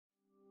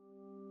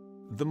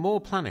The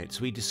more planets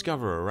we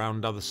discover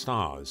around other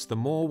stars, the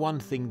more one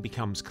thing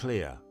becomes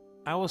clear.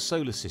 Our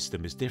solar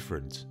system is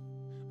different.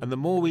 And the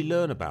more we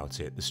learn about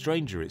it, the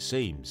stranger it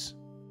seems.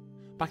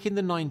 Back in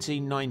the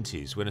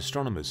 1990s, when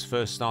astronomers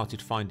first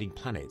started finding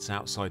planets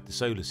outside the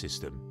solar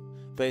system,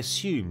 they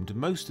assumed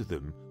most of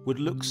them would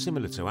look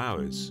similar to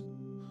ours.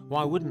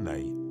 Why wouldn't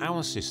they?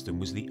 Our system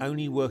was the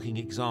only working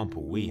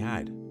example we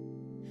had.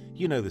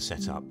 You know the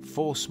setup: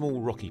 4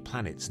 small rocky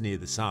planets near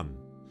the Sun,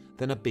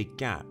 then a big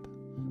gap,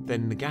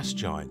 then the gas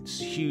giants,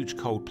 huge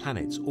cold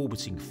planets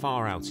orbiting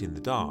far out in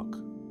the dark.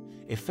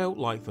 It felt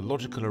like the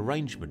logical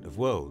arrangement of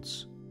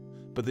worlds.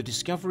 But the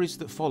discoveries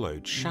that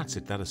followed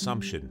shattered that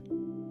assumption.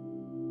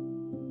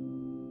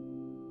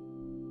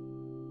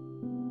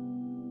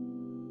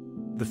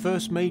 The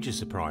first major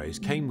surprise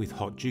came with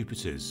hot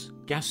Jupiters,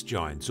 gas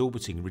giants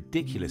orbiting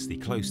ridiculously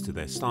close to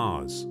their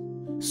stars.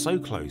 So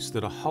close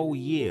that a whole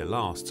year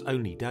lasts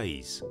only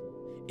days.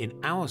 In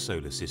our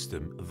solar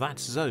system, that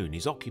zone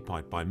is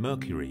occupied by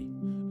Mercury,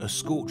 a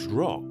scorched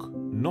rock,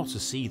 not a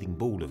seething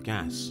ball of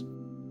gas.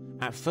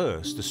 At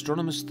first,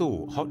 astronomers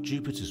thought hot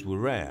Jupiters were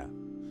rare,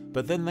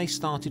 but then they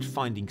started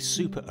finding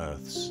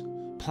super-Earths,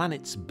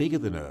 planets bigger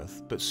than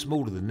Earth but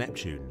smaller than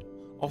Neptune,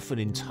 often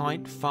in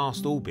tight,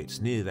 fast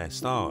orbits near their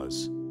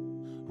stars.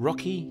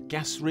 Rocky,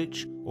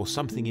 gas-rich, or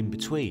something in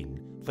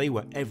between, they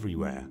were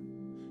everywhere.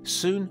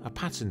 Soon a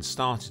pattern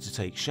started to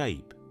take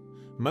shape.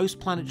 Most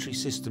planetary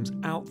systems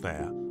out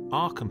there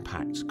are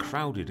compact,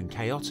 crowded and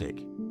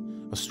chaotic.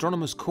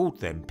 Astronomers called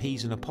them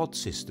peas in a pod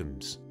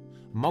systems.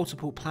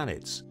 Multiple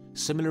planets,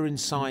 similar in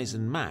size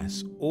and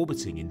mass,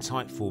 orbiting in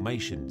tight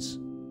formations.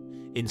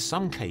 In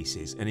some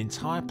cases, an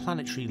entire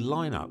planetary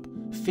lineup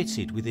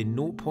fitted within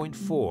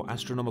 0.4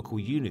 astronomical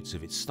units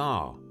of its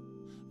star.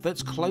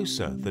 That's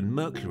closer than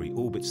Mercury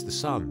orbits the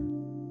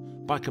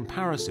Sun. By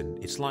comparison,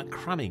 it's like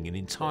cramming an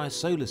entire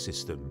solar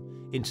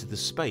system into the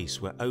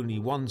space where only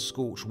one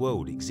scorched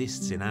world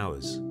exists in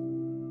ours.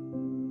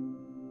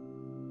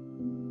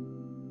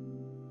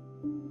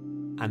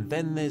 And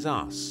then there's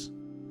us.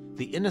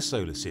 The inner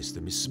solar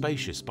system is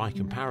spacious by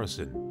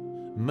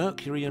comparison.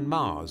 Mercury and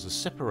Mars are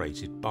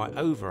separated by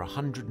over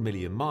 100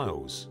 million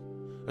miles,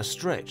 a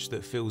stretch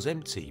that feels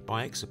empty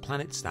by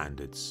exoplanet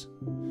standards.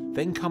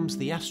 Then comes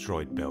the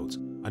asteroid belt,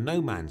 a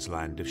no man's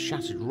land of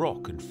shattered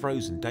rock and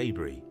frozen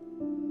debris.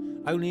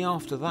 Only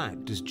after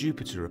that does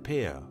Jupiter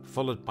appear,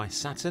 followed by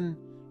Saturn,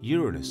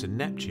 Uranus and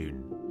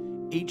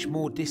Neptune, each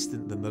more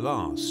distant than the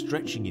last,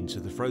 stretching into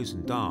the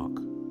frozen dark.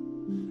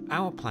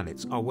 Our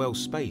planets are well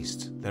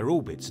spaced, their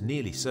orbits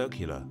nearly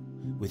circular,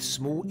 with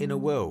small inner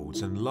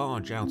worlds and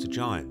large outer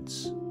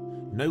giants.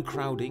 No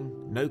crowding,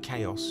 no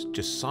chaos,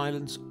 just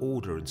silence,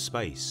 order and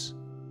space.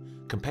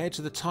 Compared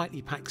to the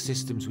tightly packed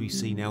systems we've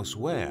seen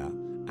elsewhere,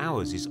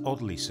 ours is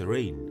oddly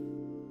serene.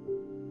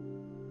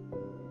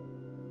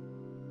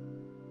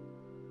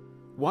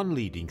 One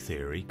leading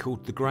theory,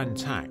 called the Grand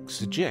Tack,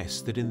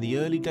 suggests that in the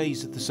early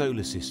days of the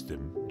solar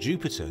system,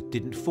 Jupiter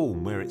didn't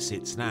form where it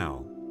sits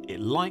now. It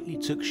likely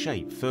took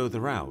shape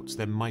further out,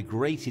 then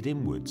migrated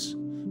inwards,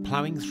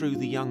 ploughing through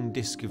the young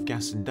disk of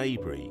gas and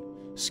debris,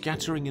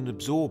 scattering and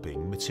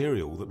absorbing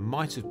material that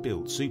might have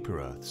built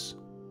super-Earths.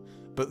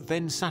 But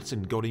then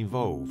Saturn got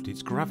involved,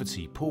 its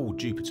gravity pulled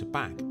Jupiter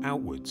back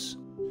outwards.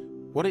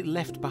 What it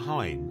left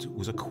behind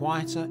was a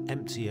quieter,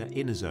 emptier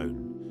inner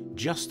zone,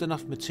 just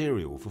enough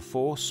material for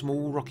 4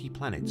 small rocky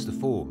planets to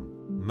form: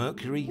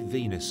 Mercury,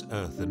 Venus,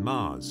 Earth and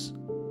Mars.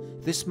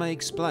 This may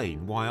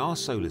explain why our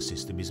solar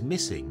system is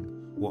missing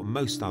what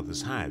most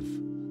others have: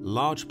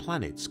 large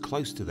planets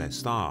close to their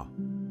star.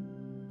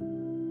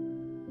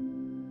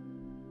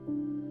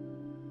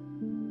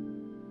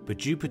 But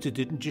Jupiter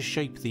didn't just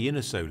shape the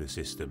inner solar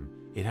system,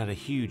 it had a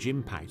huge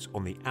impact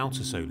on the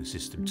outer solar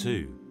system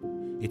too.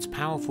 Its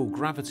powerful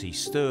gravity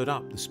stirred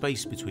up the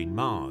space between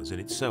Mars and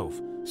itself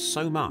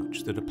so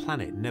much that a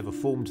planet never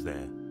formed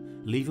there,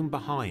 leaving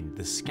behind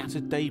the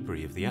scattered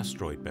debris of the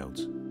asteroid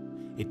belt.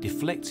 It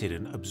deflected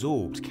and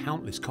absorbed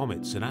countless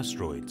comets and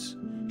asteroids,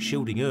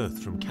 shielding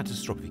Earth from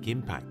catastrophic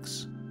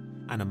impacts.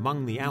 And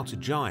among the outer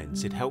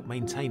giants, it helped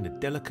maintain a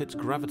delicate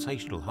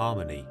gravitational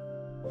harmony.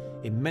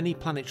 In many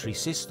planetary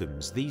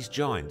systems, these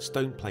giants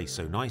don't play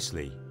so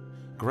nicely.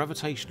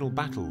 Gravitational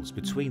battles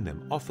between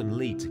them often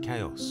lead to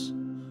chaos.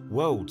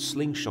 Worlds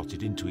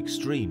slingshotted into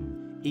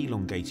extreme,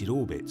 elongated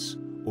orbits,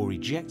 or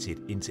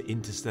ejected into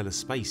interstellar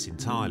space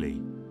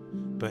entirely.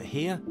 But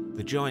here,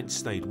 the giants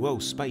stayed well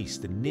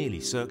spaced and nearly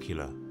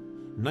circular.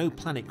 No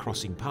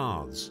planet-crossing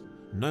paths,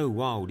 no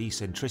wild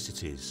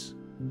eccentricities.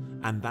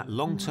 And that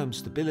long-term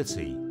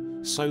stability,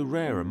 so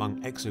rare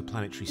among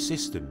exoplanetary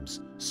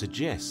systems,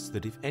 suggests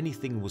that if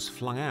anything was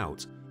flung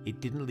out, it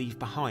didn't leave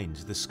behind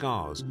the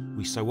scars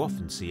we so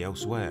often see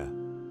elsewhere.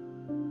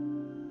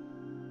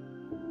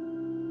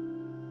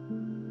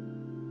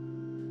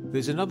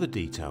 There's another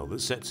detail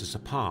that sets us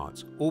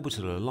apart: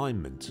 orbital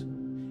alignment.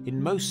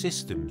 In most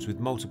systems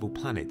with multiple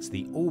planets,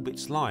 the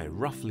orbits lie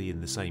roughly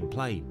in the same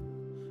plane,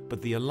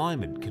 but the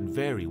alignment can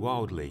vary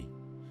wildly.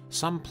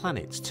 Some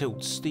planets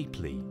tilt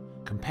steeply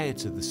compared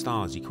to the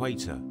star's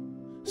equator.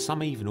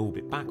 Some even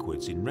orbit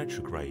backwards in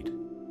retrograde.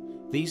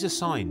 These are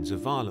signs of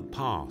violent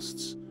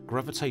pasts,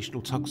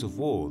 gravitational tugs of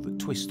war that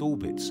twist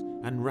orbits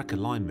and wreck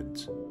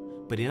alignment.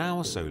 But in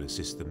our solar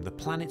system, the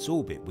planets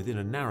orbit within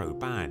a narrow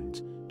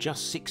band,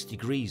 just 6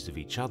 degrees of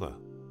each other.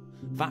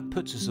 That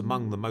puts us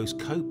among the most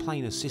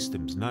coplanar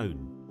systems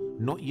known,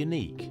 not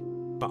unique,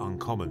 but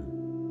uncommon.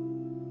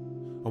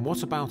 And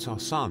what about our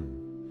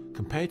Sun?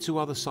 Compared to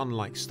other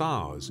Sun-like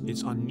stars,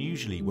 it's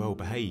unusually well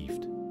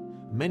behaved.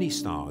 Many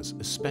stars,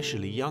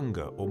 especially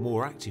younger or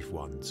more active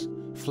ones,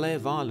 flare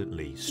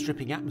violently,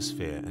 stripping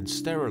atmosphere and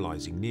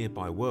sterilising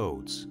nearby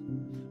worlds.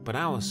 But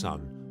our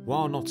Sun,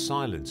 while not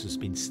silent, has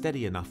been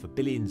steady enough for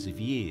billions of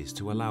years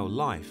to allow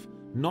life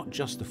not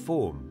just to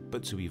form,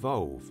 but to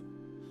evolve.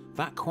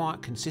 That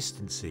quiet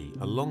consistency,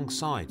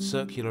 alongside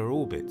circular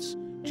orbits,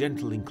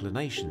 gentle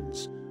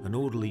inclinations, and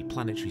orderly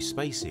planetary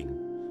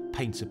spacing,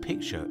 paints a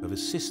picture of a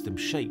system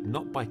shaped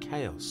not by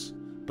chaos,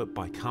 but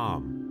by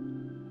calm.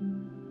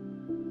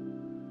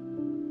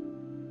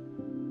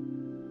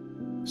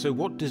 So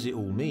what does it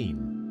all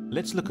mean?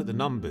 Let's look at the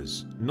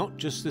numbers, not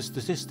just the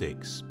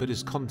statistics, but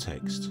as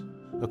context.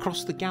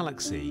 Across the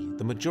galaxy,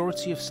 the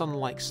majority of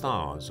Sun-like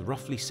stars,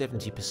 roughly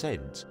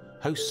 70%,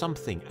 host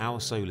something our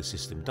solar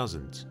system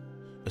doesn't.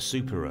 A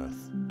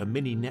super-Earth, a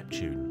mini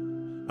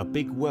Neptune, a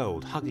big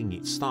world hugging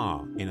its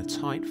star in a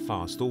tight,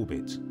 fast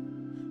orbit.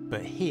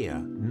 But here,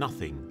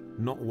 nothing,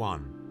 not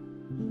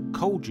one.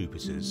 Cold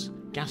Jupiters,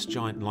 gas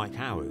giant like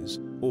ours,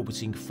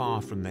 orbiting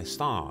far from their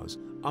stars,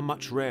 are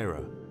much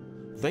rarer.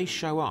 They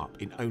show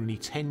up in only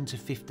 10 to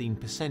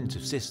 15%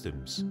 of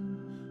systems.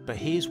 But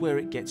here's where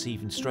it gets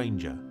even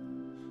stranger.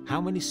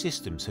 How many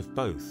systems have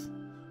both?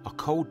 A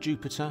cold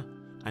Jupiter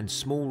and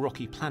small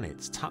rocky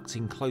planets tucked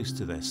in close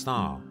to their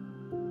star?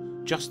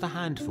 Just a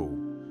handful.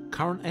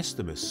 Current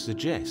estimates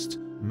suggest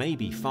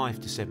maybe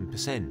 5 to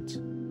 7%.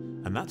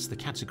 And that's the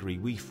category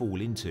we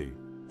fall into.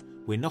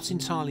 We're not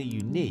entirely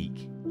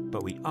unique,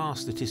 but we are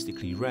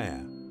statistically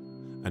rare.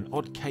 An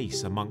odd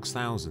case amongst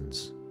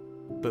thousands.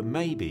 But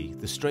maybe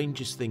the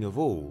strangest thing of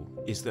all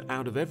is that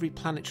out of every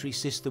planetary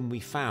system we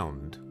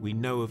found, we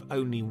know of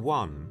only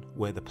one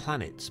where the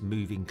planets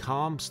move in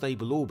calm,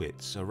 stable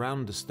orbits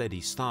around a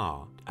steady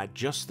star at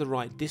just the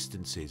right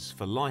distances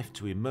for life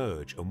to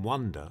emerge and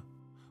wonder,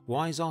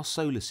 why is our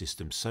solar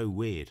system so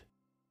weird?